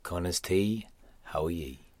Cona's tea, how are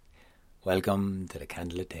ye? Welcome to the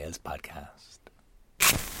Candlelit Tales podcast.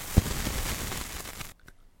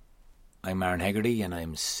 I'm Aaron Hegarty and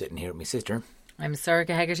I'm sitting here with my sister. I'm Sorcha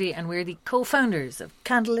Hegarty and we're the co-founders of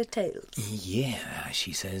Candlelit Tales. Yeah,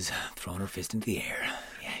 she says, throwing her fist into the air.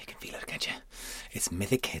 Yeah, you can feel it, can't you? It's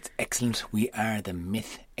mythic, it's excellent. We are the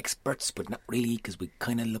myth experts, but not really, because we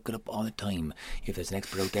kind of look it up all the time. If there's an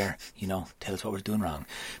expert out there, tell us what we're doing wrong.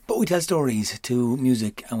 But we tell stories to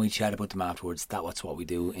music and we chat about them afterwards. That's what we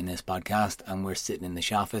do in this podcast. And we're sitting in the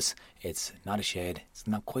shoffice. It's not a shed. It's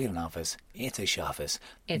not quite an office. It's a shoffice.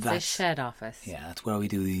 It's a shed office. Yeah, that's where we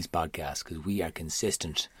do these podcasts, because we are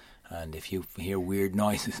consistent. And if you hear weird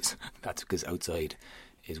noises, that's because outside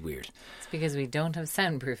is weird. It's because we don't have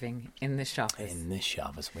soundproofing in this shoffice. In this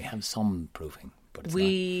shoffice. We have some proofing, but it's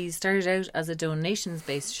We started out as a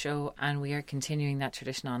donations-based show and we are continuing that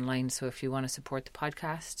tradition online. So if you want to support the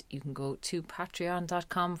podcast, you can go to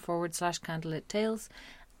patreon.com/Candlelit Tales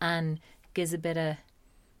and give a bit of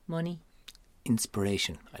money.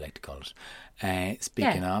 Inspiration, I like to call it.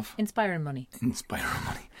 Speaking of... Inspiring money. Inspiring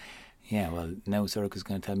money. Yeah, well, now Sorcha's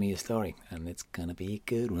going to tell me a story, and it's going to be a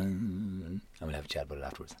good one. And we'll have a chat about it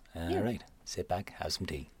afterwards. All right, sit back, have some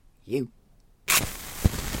tea. You.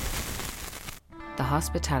 The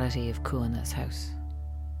hospitality of Cuana's house.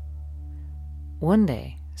 One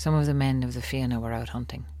day, some of the men of the Fianna were out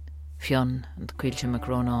hunting. Fionn and Cuilche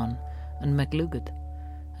MacRonan and MacLugad,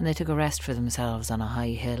 and they took a rest for themselves on a high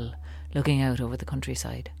hill, looking out over the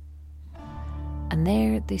countryside. And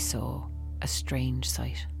there they saw a strange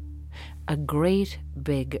sight. A great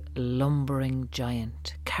big lumbering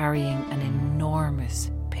giant carrying an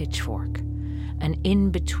enormous pitchfork, and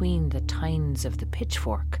in between the tines of the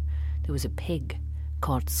pitchfork there was a pig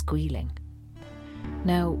caught squealing.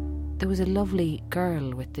 Now there was a lovely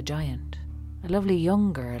girl with the giant, a lovely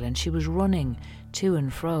young girl, and she was running to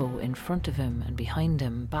and fro in front of him and behind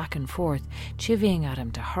him, back and forth, chivying at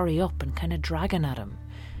him to hurry up and kind of dragging at him,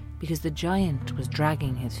 because the giant was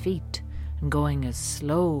dragging his feet and going as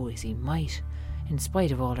slow as he might, in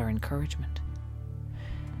spite of all her encouragement.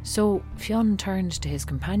 So Fionn turned to his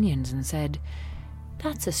companions and said,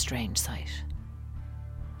 "That's a strange sight.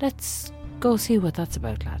 Let's go see what that's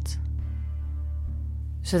about, lads."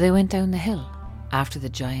 So they went down the hill after the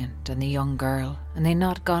giant and the young girl, and they'd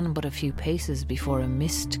not gone but a few paces before a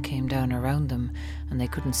mist came down around them and they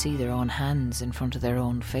couldn't see their own hands in front of their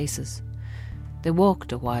own faces. They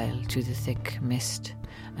walked a while through the thick mist,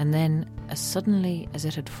 and then, as suddenly as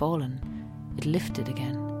it had fallen, it lifted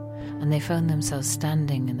again, and they found themselves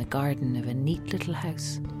standing in the garden of a neat little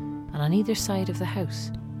house, and on either side of the house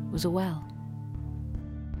was a well.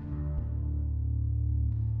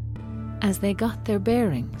 As they got their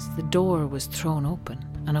bearings, the door was thrown open,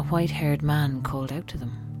 and a white-haired man called out to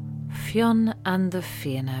them, "Fionn and the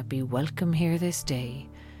Fianna be welcome here this day."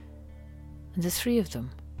 And the three of them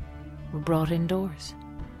were brought indoors.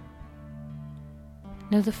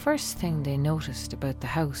 Now the first thing they noticed about the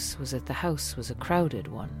house was that the house was a crowded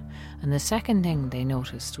one, and the second thing they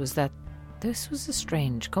noticed was that this was a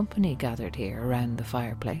strange company gathered here around the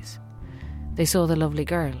fireplace. They saw the lovely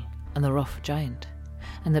girl and the rough giant,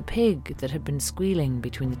 and the pig that had been squealing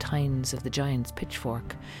between the tines of the giant's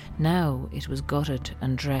pitchfork. Now it was gutted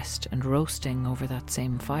and dressed and roasting over that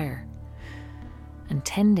same fire. And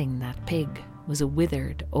tending that pig was a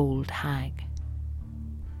withered old hag.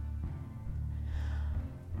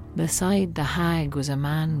 Beside the hag was a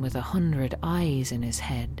man with 100 eyes in his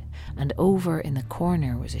head, and over in the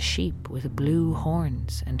corner was a sheep with blue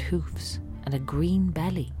horns and hoofs and a green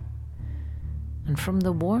belly. And from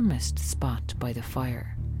the warmest spot by the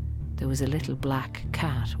fire there was a little black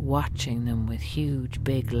cat watching them with huge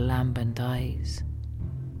big lambent eyes.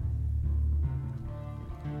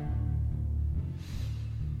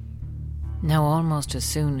 Now almost as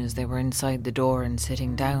soon as they were inside the door and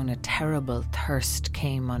sitting down, a terrible thirst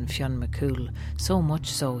came on Fionn McCool, so much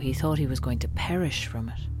so he thought he was going to perish from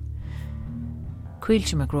it.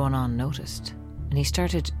 Cuilche MacRonan noticed, and he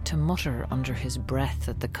started to mutter under his breath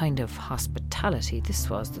at the kind of hospitality this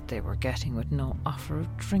was that they were getting, with no offer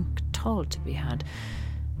of drink at all to be had.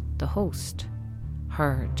 The host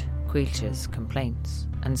heard Cuilche's complaints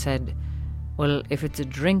and said, "Well, if it's a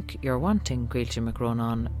drink you're wanting, Cuilche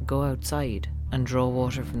MacRonan, go outside and draw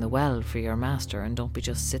water from the well for your master, and don't be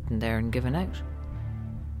just sitting there and giving out."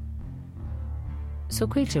 So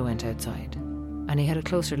Cuilche went outside, and he had a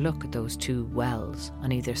closer look at those two wells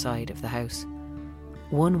on either side of the house.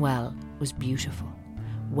 One well was beautiful,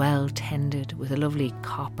 well tended, with a lovely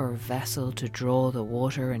copper vessel to draw the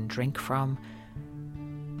water and drink from,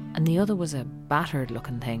 and the other was a battered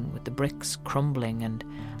looking thing with the bricks crumbling and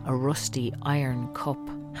a rusty iron cup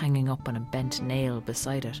hanging up on a bent nail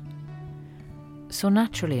beside it. So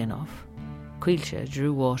naturally enough, Caoilte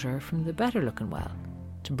drew water from the better-looking well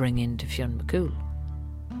to bring in to Fionn McCool.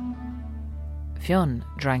 Fionn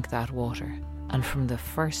drank that water, and from the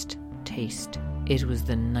first taste, it was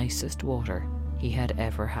the nicest water he had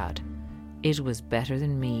ever had. It was better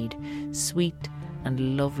than mead, sweet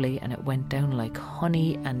and lovely, and it went down like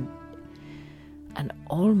honey, and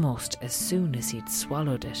almost as soon as he'd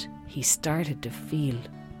swallowed it, he started to feel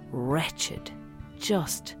wretched,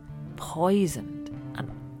 just poisoned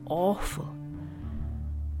and awful.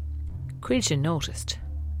 Caoilte noticed,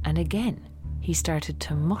 and again he started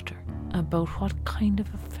to mutter about what kind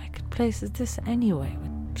of a fucking place is this anyway,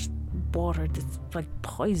 with water that's like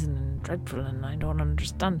poison and dreadful, and I don't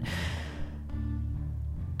understand.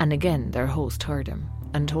 And again their host heard him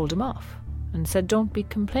and told him off and said, "Don't be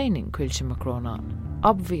complaining, Caoilte MacRonan.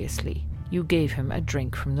 Obviously you gave him a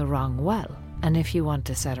drink from the wrong well, and if you want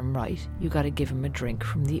to set him right, you got to give him a drink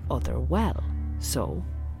from the other well. So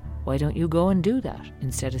why don't you go and do that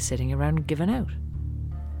instead of sitting around giving out?"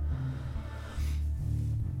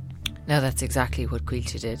 Now that's exactly what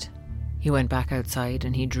Caoilte did. He went back outside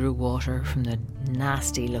and he drew water from the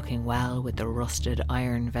nasty looking well with the rusted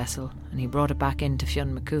iron vessel, and he brought it back into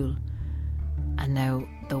Fionn McCool. And now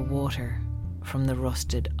the water from the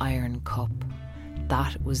rusted iron cup,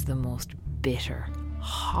 that was the most bitter,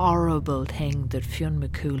 horrible thing that Fionn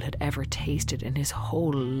McCool had ever tasted in his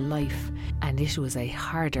whole life, and it was a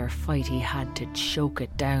harder fight he had to choke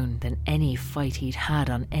it down than any fight he'd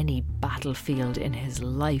had on any battlefield in his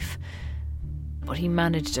life. But he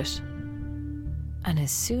managed it, and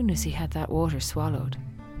as soon as he had that water swallowed,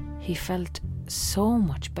 he felt so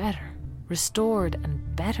much better, restored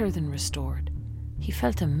and better than restored. He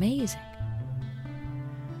felt amazing.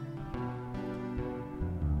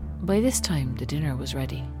 By this time the dinner was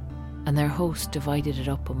ready, and their host divided it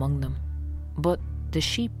up among them. But the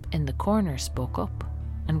sheep in the corner spoke up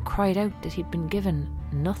and cried out that he'd been given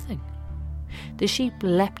nothing. The sheep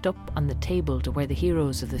leapt up on the table to where the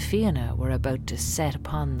heroes of the Fianna were about to set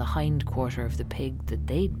upon the hind quarter of the pig that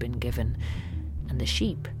they'd been given, and the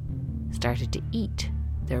sheep started to eat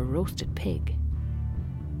their roasted pig.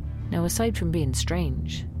 Now, aside from being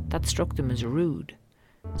strange, that struck them as rude,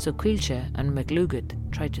 so Caoilte and MacLugad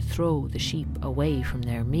tried to throw the sheep away from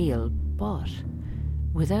their meal, but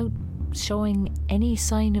without showing any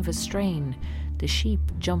sign of a strain, the sheep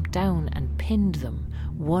jumped down and pinned them,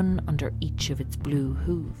 one under each of its blue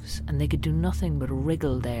hooves, and they could do nothing but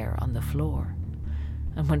wriggle there on the floor.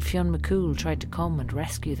 And when Fionn McCool tried to come and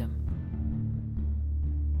rescue them,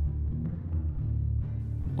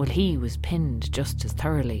 well, he was pinned just as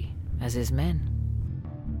thoroughly as his men.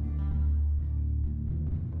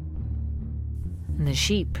 And the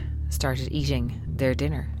sheep started eating their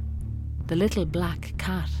dinner. The little black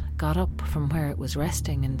cat got up from where it was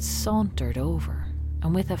resting and sauntered over,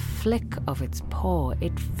 and with a flick of its paw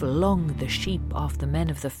it flung the sheep off the men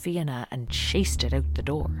of the Fianna and chased it out the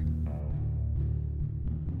door.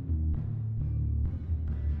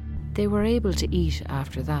 They were able to eat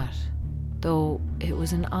after that, though it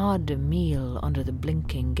was an odd meal under the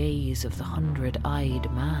blinking gaze of the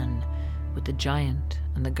 100-eyed man, with the giant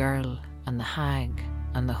and the girl and the hag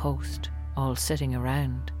and the host all sitting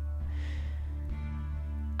around.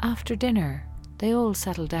 After dinner, they all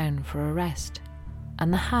settled down for a rest,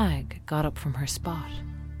 and the hag got up from her spot,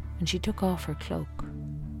 and she took off her cloak.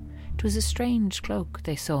 It was a strange cloak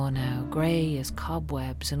they saw now, grey as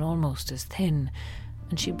cobwebs and almost as thin,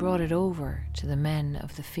 and she brought it over to the men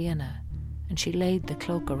of the Fianna, and she laid the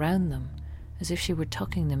cloak around them as if she were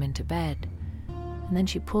tucking them into bed, and then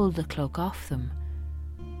she pulled the cloak off them,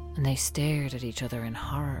 and they stared at each other in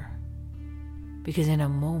horror, because in a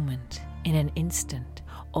moment, in an instant,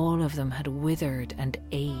 all of them had withered and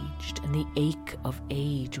aged, and the ache of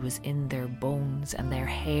age was in their bones, and their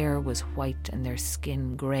hair was white and their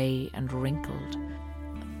skin grey and wrinkled.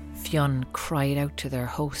 Fionn cried out to their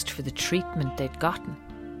host for the treatment they'd gotten.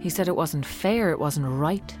 He said it wasn't fair, it wasn't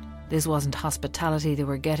right, this wasn't hospitality they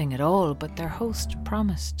were getting at all, but their host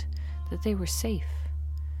promised that they were safe.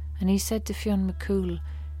 And he said to Fionn McCool,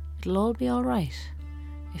 "It'll all be all right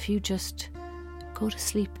if you just go to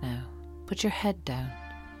sleep now. Put your head down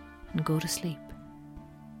and go to sleep."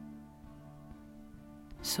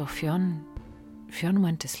 So Fionn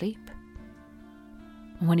went to sleep.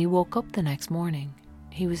 And when he woke up the next morning,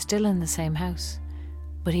 he was still in the same house,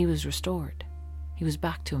 but he was restored. He was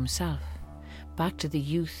back to himself, back to the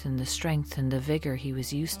youth and the strength and the vigour he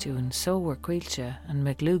was used to, and so were Caoilte and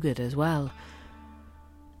MacLugad as well.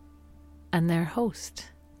 And their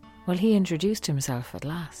host, well, he introduced himself at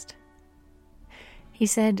last. He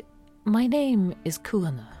said, My name is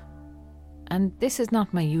Cuana, and this is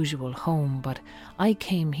not my usual home, but I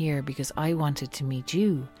came here because I wanted to meet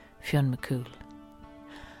you, Fionn McCool.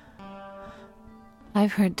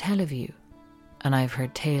 I've heard tell of you, and I've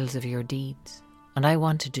heard tales of your deeds, and I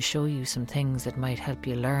wanted to show you some things that might help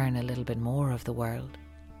you learn a little bit more of the world.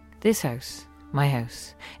 This house, my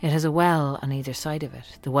house, it has a well on either side of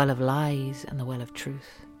it, the well of lies and the well of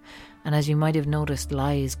truth. And as you might have noticed,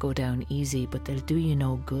 lies go down easy, but they'll do you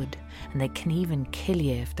no good, and they can even kill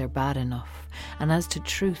you if they're bad enough. And as to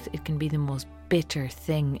truth, it can be the most bitter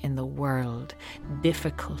thing in the world,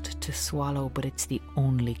 difficult to swallow, but it's the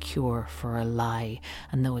only cure for a lie.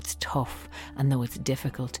 And though it's tough, and though it's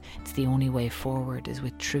difficult, it's the only way forward is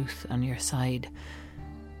with truth on your side.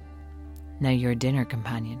 Now your dinner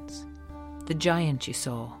companions. The giant you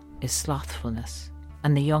saw is slothfulness,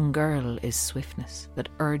 and the young girl is swiftness that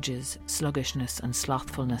urges sluggishness and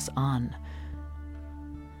slothfulness on.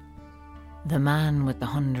 The man with the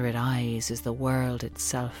 100 eyes is the world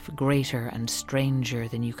itself, greater and stranger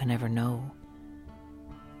than you can ever know.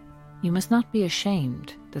 You must not be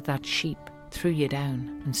ashamed that that sheep threw you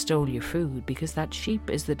down and stole your food, because that sheep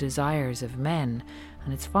is the desires of men,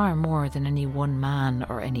 and it's far more than any one man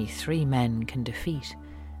or any 3 men can defeat.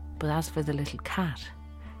 But as for the little cat,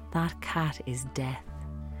 that cat is death.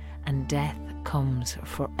 And death comes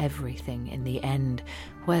for everything in the end,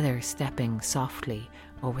 whether stepping softly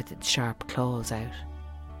or with its sharp claws out.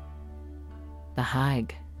 The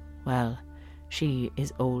hag, well, she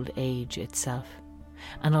is old age itself.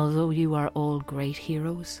 And although you are all great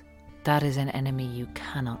heroes, that is an enemy you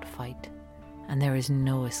cannot fight, and there is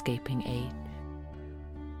no escaping age.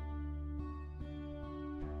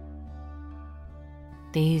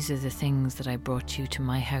 These are the things that I brought you to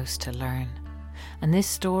my house to learn. And this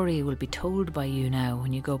story will be told by you now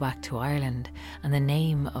when you go back to Ireland, and the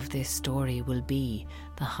name of this story will be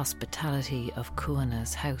The Hospitality of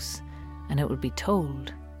Cuana's House, and it will be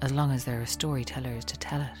told as long as there are storytellers to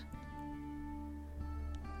tell it.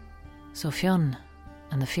 So Fionn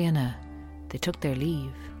and the Fianna, they took their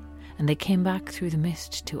leave, and they came back through the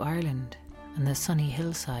mist to Ireland and the sunny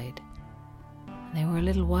hillside, and they were a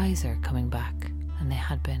little wiser coming back than they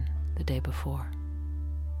had been the day before.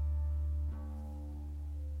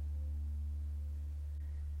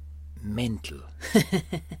 Mental.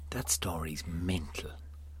 That story's mental.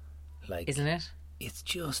 Like, isn't it? It's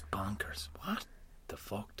just bonkers. What the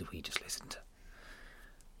fuck did we just listen to?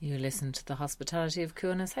 You listened to The Hospitality of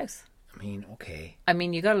Cuana's House. I mean, okay. I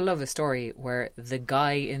mean, you gotta love a story where the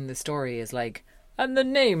guy in the story is like, and the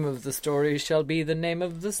name of the story shall be the name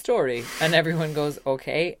of the story. And everyone goes,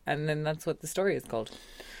 okay. And then that's what the story is called.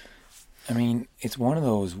 I mean, it's one of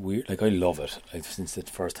those weird... Like, I love it. Like, since the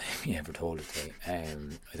first time you ever told it to me.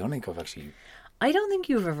 I don't think I've actually... I don't think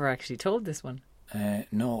you've ever actually told this one.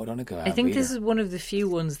 No, I don't think I have I think either. this is one of the few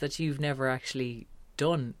ones that you've never actually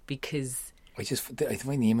done, because... I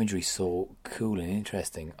find the imagery so cool and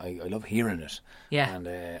interesting. I love hearing it. Yeah. And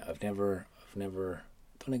I've never... don't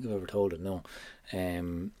think I've ever told it, no.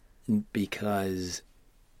 Because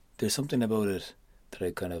there's something about it that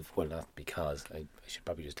I kind of, well, not because, I should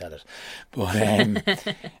probably just tell it, but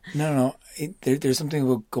no, there's something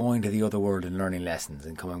about going to the other world and learning lessons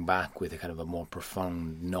and coming back with a kind of a more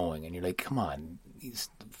profound knowing, and you're like, come on,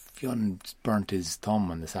 Fionn burnt his thumb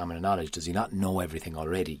on the salmon of knowledge. Does he not know everything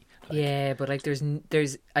already? Like, yeah, but like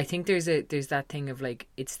there's I think there's that thing of like,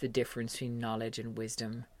 it's the difference between knowledge and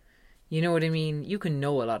wisdom. You know what I mean? You can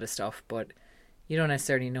know a lot of stuff, but you don't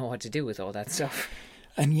necessarily know what to do with all that stuff.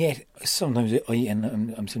 And yet, sometimes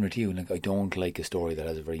I'm similar to you. Like, I don't like a story that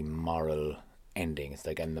has a very moral ending. It's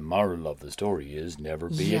like, and the moral of the story is never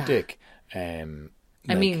be a dick. I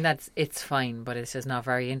mean, it's fine, but it's just not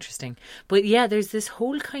very interesting. But yeah, there's this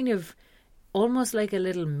whole kind of almost like a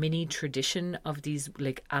little mini tradition of these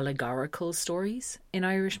like allegorical stories in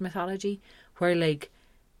Irish mythology, where like,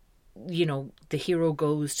 you know, the hero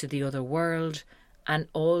goes to the other world and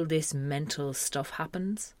all this mental stuff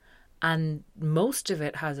happens. And most of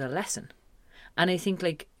it has a lesson. And I think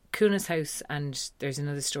like Cuana's House, and there's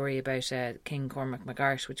another story about King Cormac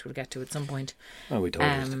MacArt, which we'll get to at some point. Well, we told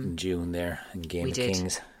it in June there in Game of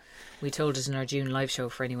Kings. We told it in our June live show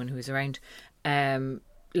for anyone who's around.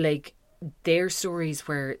 Like, they're stories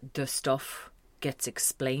where the stuff gets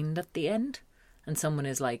explained at the end. And someone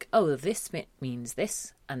is like, oh, this bit means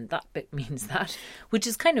this and that bit means that, which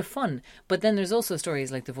is kind of fun. But then there's also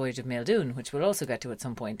stories like The Voyage of Maeldoon, which we'll also get to at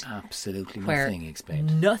some point. Absolutely nothing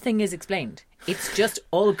explained. Nothing is explained. It's just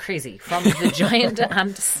all crazy, from the giant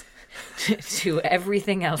ants to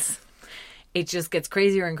everything else. It just gets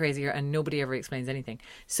crazier and crazier, and nobody ever explains anything.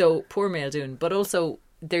 So poor Maeldoon. But also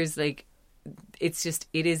there's like it's just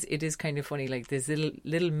it is kind of funny, like this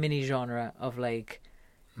little mini genre of like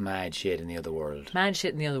mad shit in the other world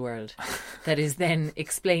that is then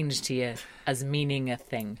explained to you as meaning a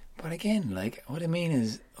thing. But again, like, what I mean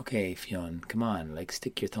is, okay, Fionn, come on, like,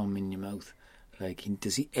 stick your thumb in your mouth. Like,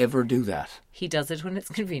 does he ever do that? He does it when it's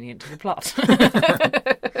convenient to the plot.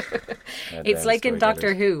 It's like in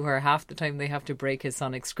Doctor Who, where half the time they have to break his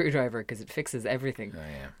sonic screwdriver because it fixes everything. Oh,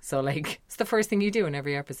 yeah. So, like, it's the first thing you do in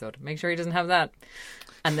every episode. Make sure he doesn't have that.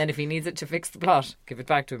 And then if he needs it to fix the plot, give it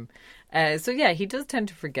back to him. So, yeah, he does tend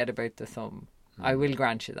to forget about the thumb. I will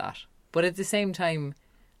grant you that. But at the same time,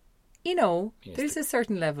 you know, there's a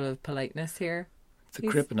certain level of politeness here. It's a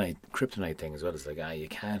kryptonite thing as well. It's like, you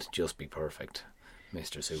can't just be perfect,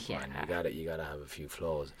 Mr. Superman. Yeah. You gotta have a few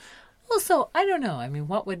flaws. Also, I don't know. I mean,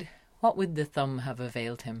 what would the thumb have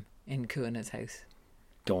availed him in Kuana's house?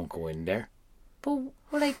 Don't go in there. But,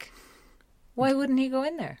 like, why wouldn't he go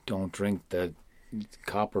in there? Don't drink the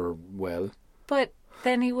copper well. But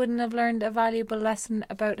then he wouldn't have learned a valuable lesson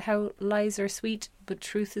about how lies are sweet, but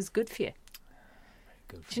truth is good for you.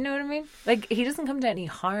 Do you know what I mean? Like, he doesn't come to any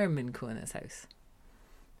harm in Kuana's house.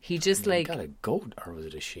 He just, like... He got a goat, or was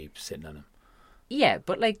it a sheep sitting on him? Yeah,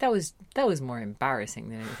 but, like, that was more embarrassing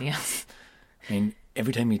than anything else. I mean,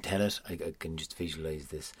 every time you tell it, I can just visualise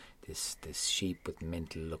this sheep with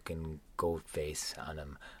mental-looking goat face on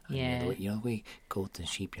him. And yeah. You know the way goats and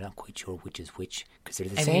sheep, you're not quite sure which is which, because they're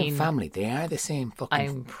the same family. They are the same fucking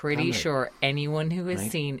I'm pretty family. sure anyone who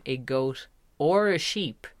has seen a goat or a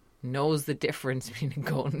sheep knows the difference between a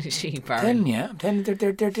goat and a sheep. I'm telling you,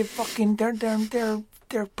 they're fucking,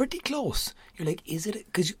 they're pretty close. You're like, is it?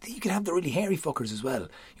 Because you can have the really hairy fuckers as well. You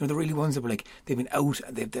know, the really ones that were like, they've been out,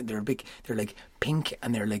 they're big, they're like pink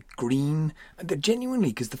and they're like green. And they're genuinely,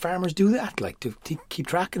 because the farmers do that, like, to keep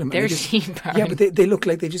track of them. They're sheep, yeah, but they look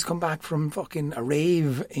like they've just come back from fucking a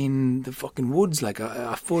rave in the fucking woods, like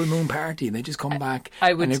a full moon party, and they just come back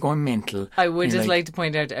and they're going mental. I would just like to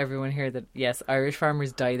point out to everyone here that, yes, Irish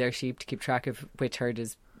farmers dye their sheep to keep track of which herd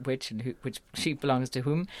is which and which sheep belongs to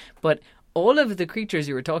whom, but all of the creatures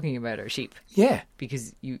you were talking about are sheep. Yeah.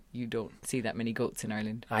 Because you don't see that many goats in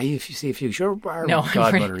Ireland. If you see a few. Sure, our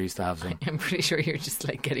godmother used to have some. I'm pretty sure you're just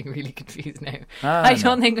like getting really confused now. I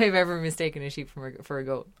don't think I've ever mistaken a sheep for a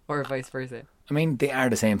goat, or vice versa. I mean, they are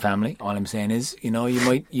the same family. All I'm saying is, you know,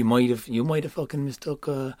 you might have fucking mistook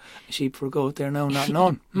a sheep for a goat there now, not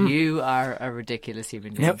known. You are a ridiculous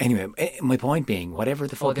human being. Now, anyway, my point being, whatever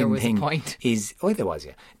the fucking there was thing a point. is... Oh, there was,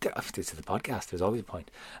 yeah. This is the podcast. There's always a point.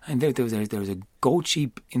 And there was a goat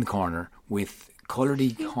sheep in the corner with coloured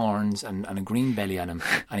horns and a green belly on him,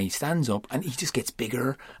 and he stands up and he just gets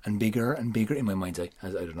bigger and bigger and bigger in my mind's eye, I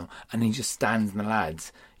don't know, and he just stands in the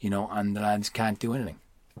lads, you know, and the lads can't do anything,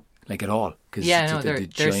 like, at all, because the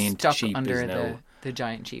giant stuck sheep under is now the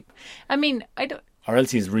giant sheep. I mean, I don't. Or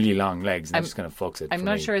else he has really long legs and just kind of fucks it. I'm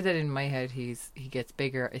not sure that in my head he gets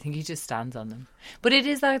bigger. I think he just stands on them. But it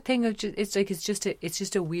is that thing of it's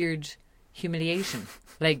just a weird humiliation.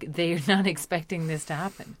 Like, they're not expecting this to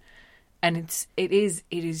happen. And it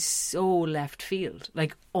is so left field.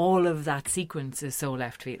 Like, all of that sequence is so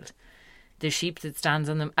left field. The sheep that stands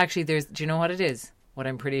on them. Actually, do you know what it is? What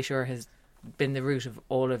I'm pretty sure has been the root of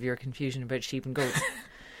all of your confusion about sheep and goats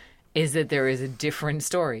is that there is a different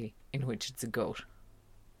story in which it's a goat.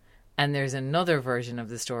 And there's another version of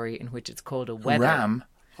the story in which it's called a wether. A ram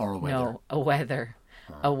or a wether? No, a wether.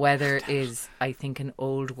 A wether is, I think, an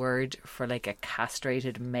old word for like a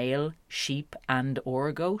castrated male sheep and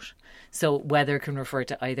or goat. So wether can refer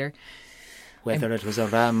to either. Whether it was a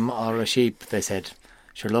ram or a sheep, they said,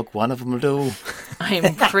 sure, look, one of them will do.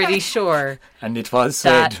 I'm pretty sure and it was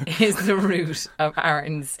said. That is the root of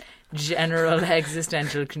Aaron's general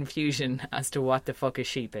existential confusion as to what the fuck a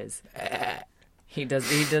sheep is. He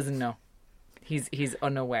doesn't know. He's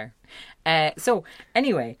unaware. So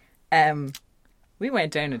anyway, we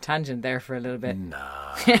went down a tangent there for a little bit.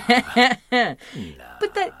 Nah.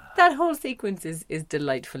 But that whole sequence is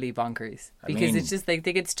delightfully bonkers. Because it's just like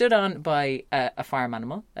they get stood on by a farm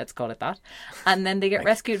animal, let's call it that, and then they get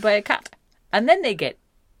rescued by a cat. And then they get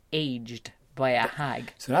aged by a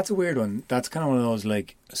hag. So that's a weird one. That's kind of one of those,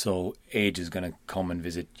 like, so age is going to come and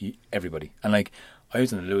visit everybody. And, like, I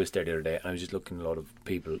was in the Lewis there the other day, and I was just looking at a lot of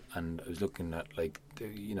people, and I was looking at, like,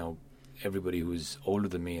 everybody who was older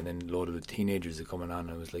than me, and then a lot of the teenagers are coming on,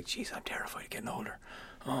 and I was like, jeez, I'm terrified of getting older.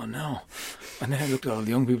 Oh no. And then I looked at all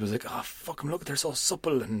the young people, I was like, oh fuck 'em, look, they're so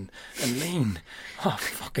supple and lean. Oh,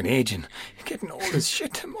 fucking aging. You're getting old as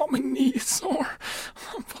shit. Oh, my knee is sore.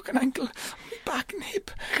 Oh, fucking ankle. My back and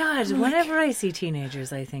hip. God, whenever I see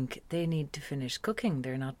teenagers, I think they need to finish cooking.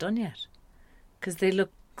 They're not done yet. Because they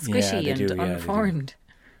look squishy and unformed.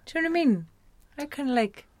 Do you know what I mean? I kind of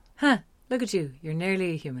like, look at you. You're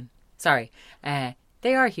nearly a human. Sorry,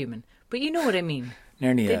 they are human, but you know what I mean.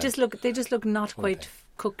 Nearly. They just look not quite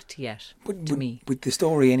cooked yet to me. But the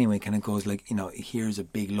story anyway kind of goes like, here's a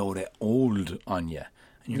big load of old on you.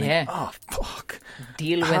 And you're like, oh, fuck.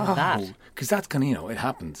 Deal with that. Because that's kind of, it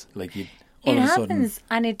happens. Like, it happens,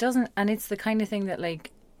 and it doesn't, and it's the kind of thing that,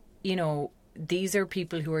 like, these are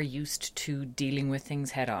people who are used to dealing with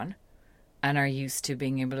things head on and are used to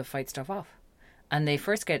being able to fight stuff off. And they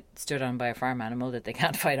first get stood on by a farm animal that they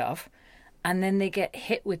can't fight off. And then they get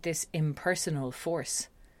hit with this impersonal force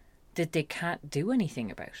that they can't do anything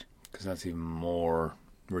about. Because that's even more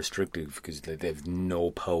restrictive, because they have no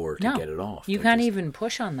power to get it off. You can't even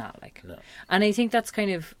push on that. No. And I think that's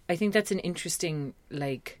an interesting,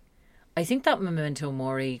 like, I think that memento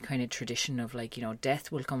mori kind of tradition of, like,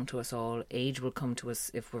 death will come to us all, age will come to us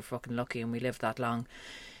if we're fucking lucky and we live that long.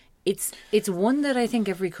 It's one that I think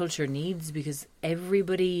every culture needs, because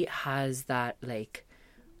everybody has that, like,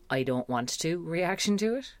 I don't want to reaction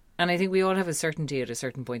to it. And I think we all have a certainty at a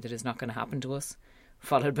certain point that it's not going to happen to us,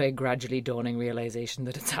 followed by a gradually dawning realisation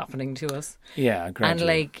that it's happening to us. Yeah,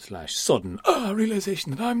 gradually / sudden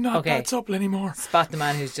realisation that I'm not that supple anymore. Spot the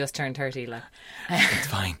man who's just turned 30. Like, it's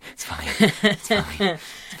fine.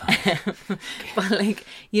 But, like,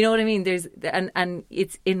 you know what I mean? There's and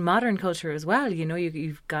it's in modern culture as well.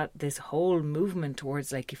 You've got this whole movement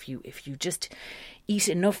towards, like, if you just eat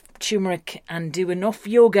enough turmeric and do enough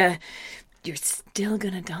yoga, you're still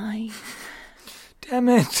gonna die. Damn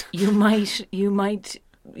it. You might,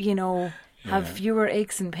 have fewer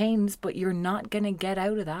aches and pains, but you're not going to get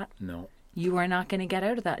out of that. No. You are not going to get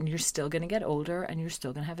out of that, and you're still going to get older, and you're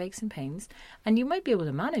still going to have aches and pains, and you might be able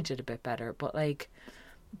to manage it a bit better, but, like,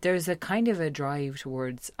 there's a kind of a drive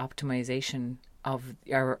towards optimization of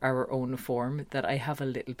our own form that I have a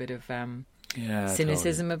little bit of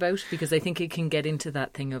cynicism about, because I think it can get into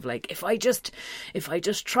that thing of, like, if I just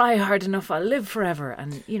try hard enough, I'll live forever,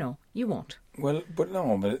 and you won't. Well, but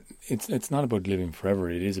it's not about living forever.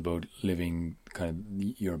 It is about living kind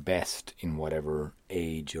of your best in whatever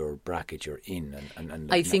age or bracket you're in.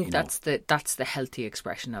 And I think that's the healthy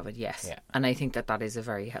expression of it. Yes, yeah. And I think that is a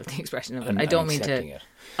very healthy expression of it. I don't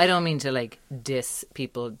mean to like diss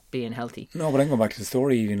people being healthy. No, but I'm going back to the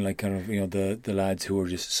story. Even like kind of the lads who are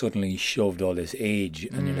just suddenly shoved all this age,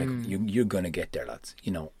 and you're like you're going to get there, lads.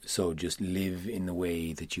 So just live in the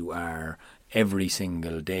way that you are every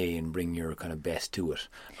single day and bring your kind of best to it,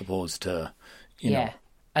 opposed to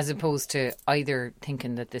as opposed to either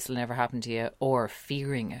thinking that this will never happen to you or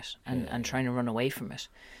fearing it and trying to run away from it.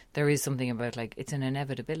 There is something about, like, it's an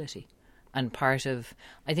inevitability, and part of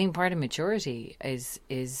maturity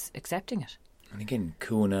is accepting it. And again,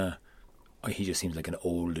 Kuna, he just seems like an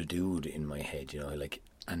older dude in my head, like.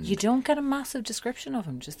 And you don't get a massive description of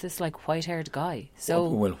him, just this, like, white-haired guy. So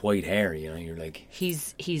well, white hair, you're like,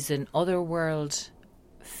 he's an otherworld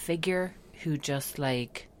figure who just,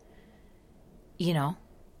 like,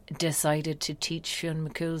 decided to teach Fionn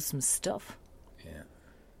McCool some stuff. Yeah.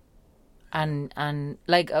 And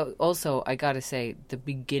like, also, I gotta say, the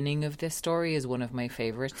beginning of this story is one of my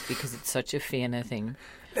favourites, because it's such a Fianna thing.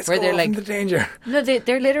 Let's where go they're like, the danger. No,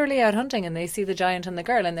 they're literally out hunting, and they see the giant and the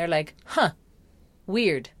girl, and they're like,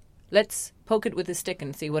 weird. Let's poke it with a stick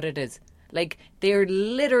and see what it is. Like, they're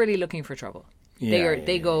literally looking for trouble.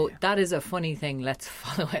 They go, that is a funny thing, let's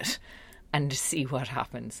follow it and see what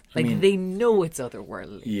happens. Like, they know it's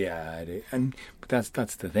otherworldly. Yeah, but that's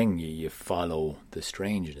the thing. You follow the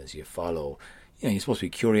strangeness. You follow, you're supposed to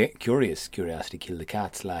be curious. Curiosity killed the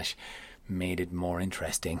cat / made it more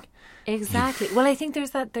interesting. Exactly. Well, I think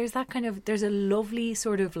there's a lovely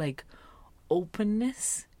sort of, like,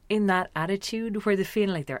 openness in that attitude where they feel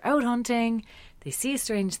like they're out hunting, they see a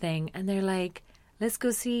strange thing, and they're like, let's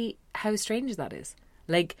go see how strange that is.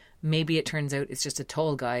 Like, maybe it turns out it's just a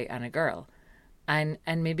tall guy and a girl, and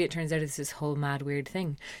maybe it turns out it's this whole mad weird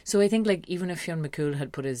thing. So I think, like, even if Fionn McCool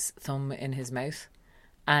had put his thumb in his mouth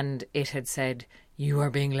and it had said, you are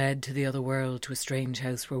being led to the other world, to a strange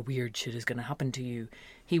house where weird shit is going to happen to you,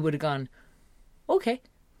 he would have gone, okay,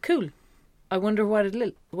 cool, I wonder what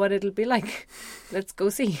it'll be like. Let's go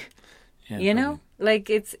see. Yeah, like,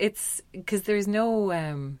 it's because there's no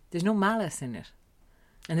malice in it,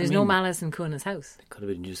 and there's no malice in Kuna's house. It could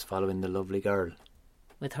have been just following the lovely girl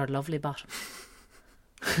with her lovely bottom.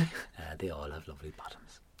 They all have lovely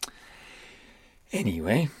bottoms.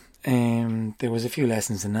 Anyway, there was a few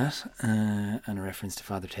lessons in that, and a reference to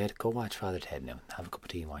Father Ted. Go watch Father Ted now. Have a cup of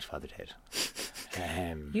tea and watch Father Ted.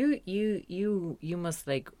 You must,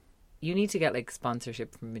 like. You need to get, like,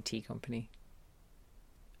 sponsorship from a tea company.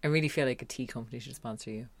 I really feel like a tea company should sponsor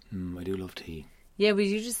you. I do love tea. Yeah, but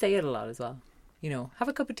you just say it a lot as well. You know, have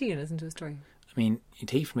a cup of tea and listen to a story. I mean,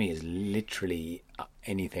 tea for me is literally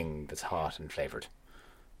anything that's hot and flavoured.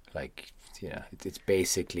 Like, you know, it's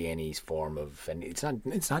basically any form of, and it's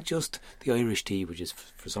not just the Irish tea, which is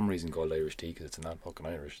for some reason called Irish tea because it's not fucking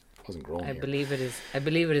Irish. It wasn't grown here. I believe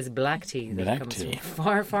it is black tea that Black comes tea.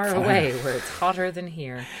 from far away, where it's hotter than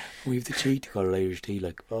here. We've the cheat to call it Irish tea,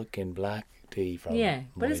 like fucking black tea from. Yeah,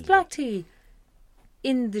 but it's miles black tea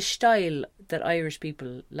in the style that Irish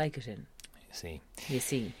people like it in. You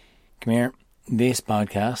see. Come here. This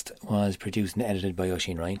podcast was produced and edited by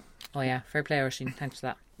Oisín Ryan. Oh yeah, fair play, Oisín. Thanks for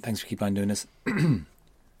that. Thanks for keep on doing this.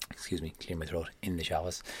 Excuse me, clear my throat in the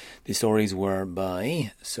showers. The stories were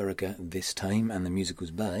by Surika this time, and the music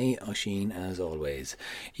was by Oisín as always.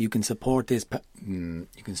 You can support this. You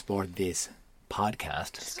can support this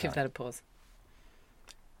podcast. Just give that a pause.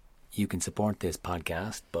 You can support this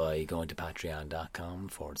podcast by going to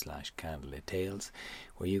patreon.com/Candlelit Tales,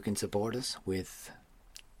 where you can support us with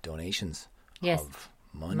donations of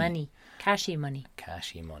money. Cashy money.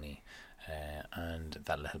 And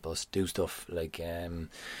that'll help us do stuff like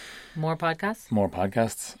more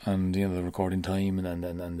podcasts, and you know the recording time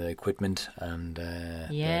and the equipment and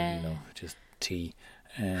just tea.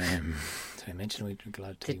 Did I mention we drink a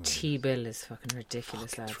lot of tea? The tea bill is fucking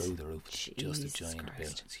ridiculous, lads. Through the roof. Just a Jesus giant Christ. bill.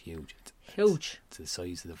 It's huge. Huge. It's the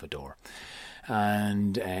size of the fedora.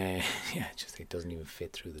 And it doesn't even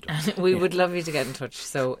fit through the door. We would love you to get in touch.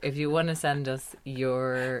 So if you want to send us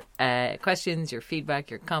your questions, your feedback,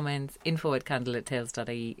 your comments,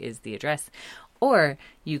 info@candlelittales.ie is the address. Or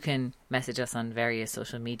you can message us on various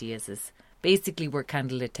social medias. Basically, we're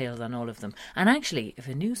Candlelit Tales on all of them. And actually, if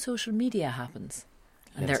a new social media happens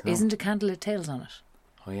and there isn't a Candlelit Tales on it,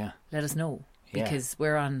 oh yeah, let us know. Yeah. Because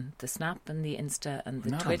we're on the Snap and the Insta and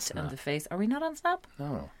the Twit and the Face. Are we not on Snap?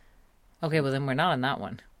 No. Okay, well then we're not on that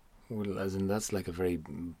one. Well, as in that's like a very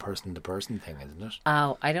person-to-person thing, isn't it?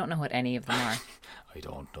 Oh, I don't know what any of them are. I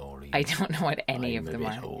don't know. Really. I don't know what any of them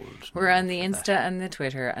are. We're on the Insta and the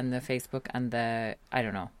Twitter and the Facebook and the, I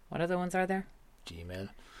don't know. What other ones are there? Gmail.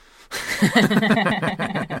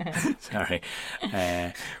 Sorry.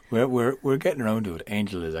 We're getting around to it.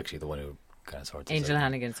 Angel is actually the one who kind of sorts this out. Angel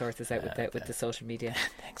Hannigan sorts this out with the social media.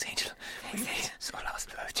 Thanks, Angel. So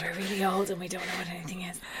lost without you. We're really old and we don't know what anything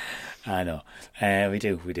is. I know. We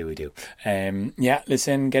do.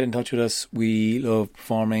 Listen, get in touch with us. We love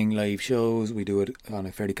performing live shows. We do it on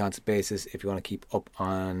a fairly constant basis. If you want to keep up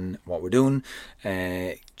on what we're doing,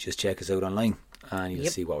 just check us out online and you'll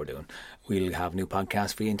see what we're doing. We'll have new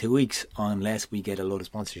podcasts for you in 2 weeks, unless we get a load of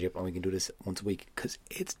sponsorship and we can do this once a week, because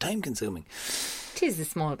it's time consuming. It is a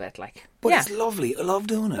small bit, like. But it's lovely. I love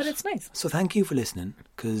doing it. But it's nice. So thank you for listening,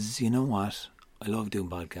 because you know what? I love doing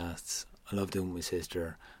podcasts. I love doing with my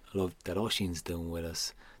sister. I love that Oisín's doing with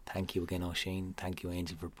us. Thank you again, Oisín. Thank you,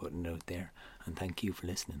 Angel, for putting it out there. And thank you for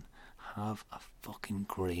listening. Have a fucking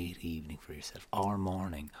great evening for yourself, or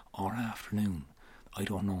morning, or afternoon. I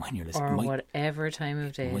don't know when you're listening. Or whatever time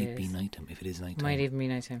of day it it might is. be nighttime. If it is nighttime. Might even be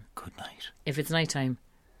nighttime. Good night. If it's nighttime,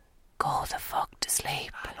 go the fuck to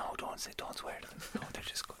sleep. No, don't swear to them. No, they're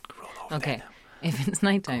just going to roll over. Okay. There now. If it's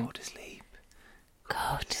nighttime, Go to sleep.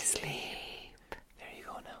 go to sleep. There you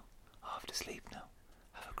go now. Off to sleep now.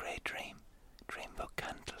 Have a great dream. Dream about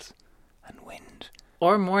candles and wind.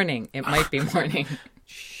 Or morning. It might be morning.